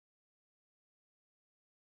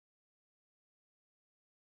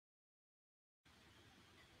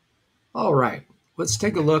All right, let's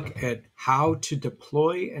take a look at how to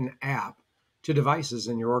deploy an app to devices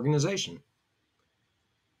in your organization.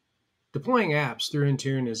 Deploying apps through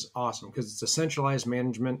Intune is awesome because it's a centralized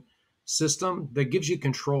management system that gives you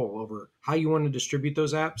control over how you want to distribute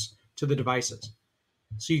those apps to the devices.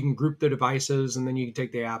 So you can group the devices and then you can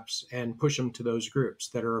take the apps and push them to those groups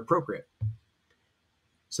that are appropriate.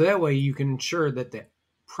 So that way you can ensure that the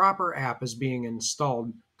proper app is being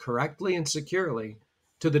installed correctly and securely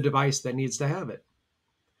to the device that needs to have it.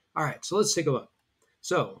 All right, so let's take a look.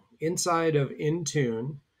 So inside of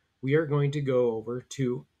Intune, we are going to go over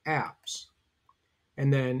to apps.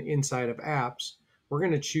 And then inside of apps, we're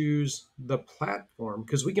going to choose the platform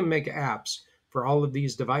because we can make apps for all of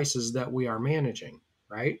these devices that we are managing,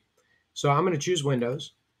 right? So I'm going to choose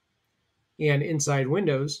Windows. And inside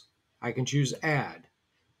Windows, I can choose Add.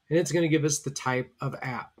 And it's going to give us the type of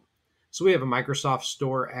app. So we have a Microsoft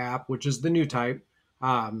Store app, which is the new type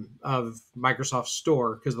of Microsoft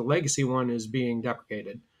Store because the legacy one is being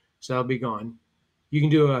deprecated. So that'll be gone. You can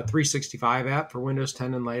do a 365 app for Windows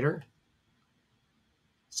 10 and later,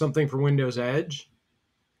 something for Windows Edge,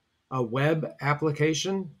 a web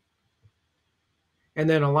application, and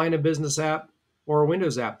then a line of business app or a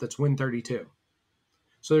Windows app that's Win32.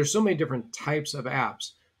 So there's so many different types of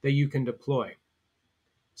apps that you can deploy.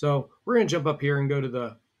 So we're going to jump up here and go to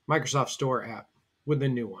the Microsoft Store app with the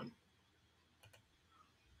new one.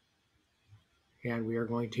 And we are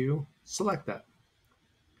going to select that.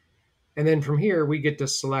 And then from here, we get to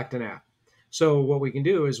select an app. So what we can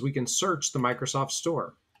do is we can search the Microsoft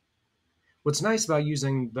Store. What's nice about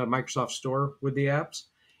using the Microsoft Store with the apps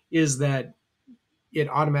is that it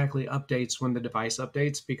automatically updates when the device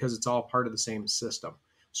updates because it's all part of the same system.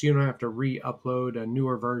 So you don't have to re-upload a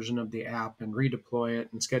newer version of the app and redeploy it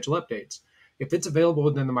and schedule updates. If it's available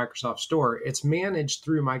within the Microsoft Store, it's managed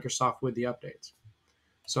through Microsoft with the updates.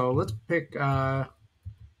 So let's pick,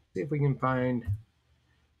 see if we can find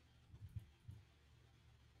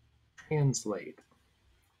Translate.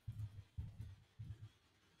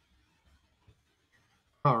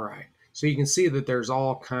 All right. So you can see that there's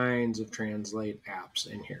all kinds of Translate apps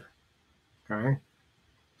in here. Okay.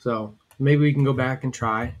 So maybe we can go back and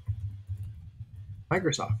try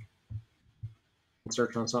Microsoft and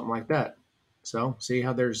search on something like that. So see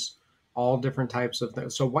how there's all different types of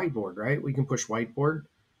things. So whiteboard, right? We can push whiteboard,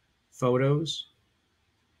 photos,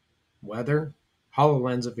 weather,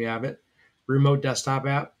 HoloLens if you have it, remote desktop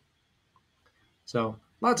app. So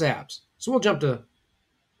lots of apps. So we'll jump to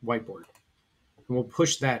whiteboard and we'll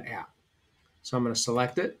push that app. So I'm going to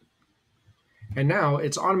select it. And now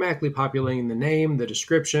it's automatically populating the name, the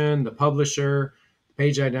description, the publisher, the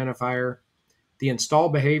page identifier. The install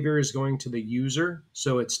behavior is going to the user.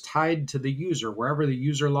 So it's tied to the user. Wherever the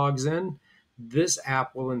user logs in, this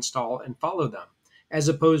app will install and follow them, as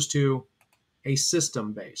opposed to a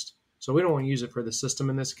system based. So we don't want to use it for the system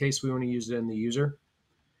in this case. We want to use it in the user.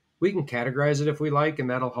 We can categorize it if we like, and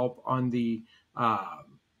that'll help on the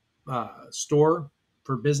store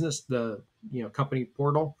for business, the company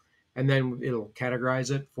portal, and then it'll categorize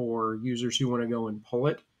it for users who want to go and pull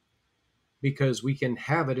it, because we can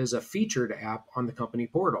have it as a featured app on the company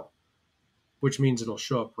portal, which means it'll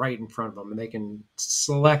show up right in front of them and they can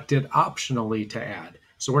select it optionally to add.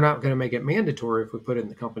 So we're not going to make it mandatory if we put it in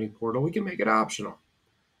the company portal. We can make it optional,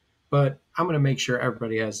 but I'm going to make sure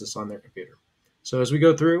everybody has this on their computer. So as we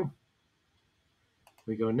go through,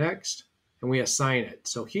 we go next and we assign it.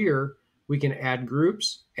 So here we can add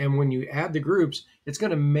groups. And when you add the groups, it's going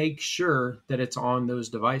to make sure that it's on those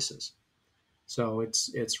devices. So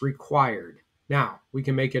it's required. Now we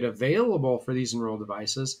can make it available for these enrolled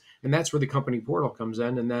devices, and that's where the company portal comes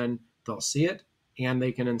in, and then they'll see it and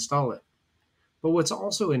they can install it. But what's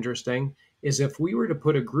also interesting is if we were to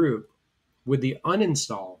put a group with the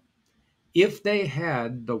uninstall, if they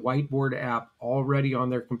had the whiteboard app already on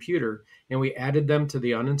their computer and we added them to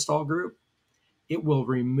the uninstall group, it will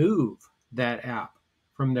remove that app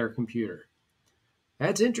from their computer.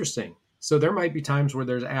 That's interesting. So there might be times where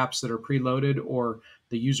there's apps that are preloaded or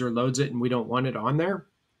the user loads it and we don't want it on there.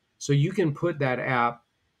 So you can put that app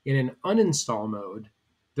in an uninstall mode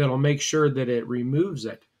that'll make sure that it removes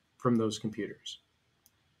it from those computers.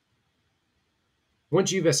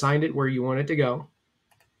 Once you've assigned it where you want it to go,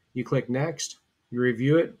 you click next, you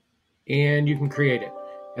review it, and you can create it.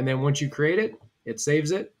 And then once you create it, it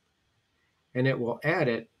saves it and it will add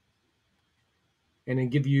it and then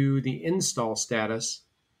give you the install status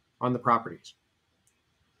on the properties.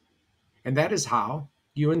 And that is how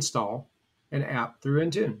you install an app through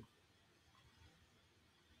Intune.